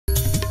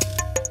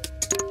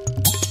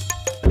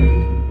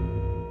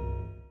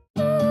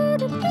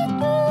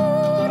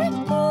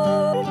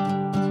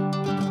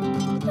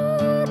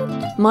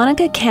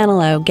Monica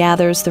Canilao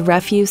gathers the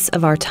refuse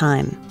of our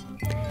time.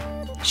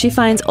 She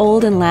finds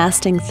old and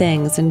lasting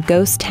things in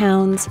ghost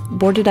towns,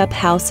 boarded-up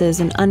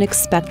houses, and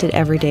unexpected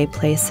everyday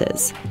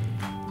places.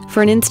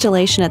 For an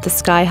installation at the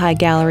Sky High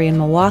Gallery in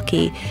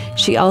Milwaukee,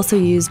 she also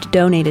used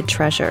donated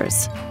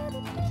treasures.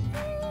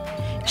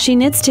 She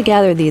knits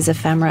together these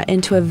ephemera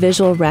into a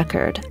visual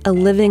record, a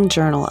living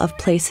journal of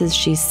places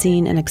she's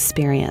seen and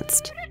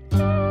experienced.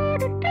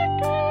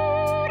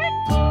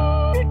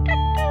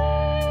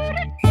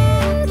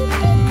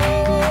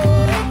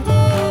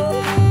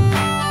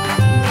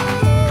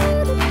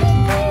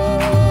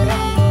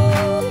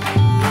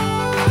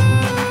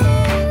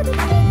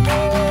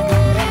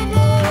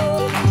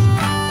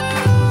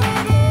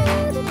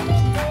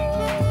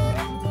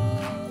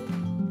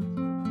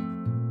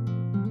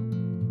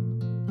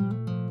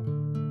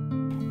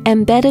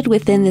 Embedded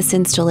within this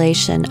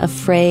installation of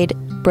frayed,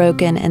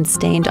 broken, and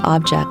stained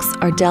objects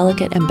are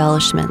delicate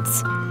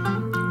embellishments: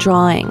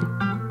 drawing,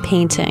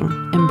 painting,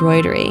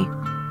 embroidery.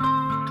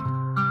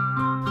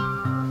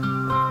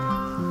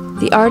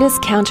 The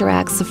artist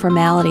counteracts the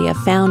formality of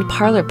found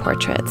parlor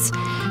portraits,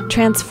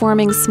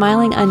 transforming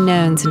smiling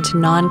unknowns into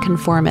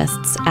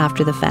nonconformists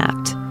after the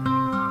fact.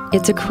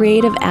 It's a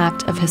creative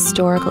act of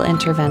historical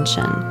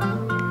intervention.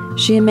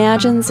 She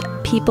imagines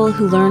people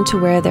who learn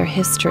to wear their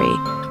history,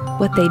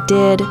 what they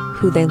did,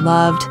 who they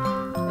loved,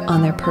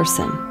 on their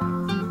person.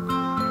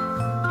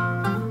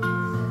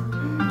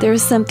 There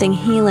is something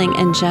healing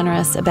and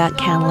generous about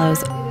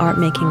Canilao's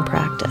art-making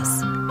practice.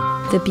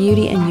 The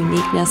beauty and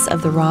uniqueness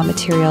of the raw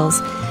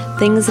materials,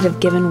 things that have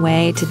given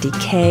way to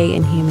decay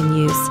in human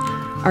use,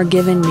 are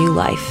given new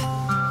life.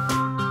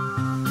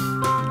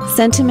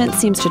 Sentiment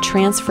seems to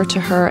transfer to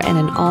her in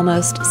an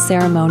almost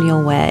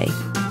ceremonial way.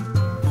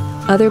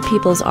 Other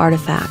people's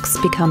artifacts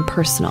become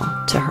personal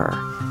to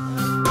her.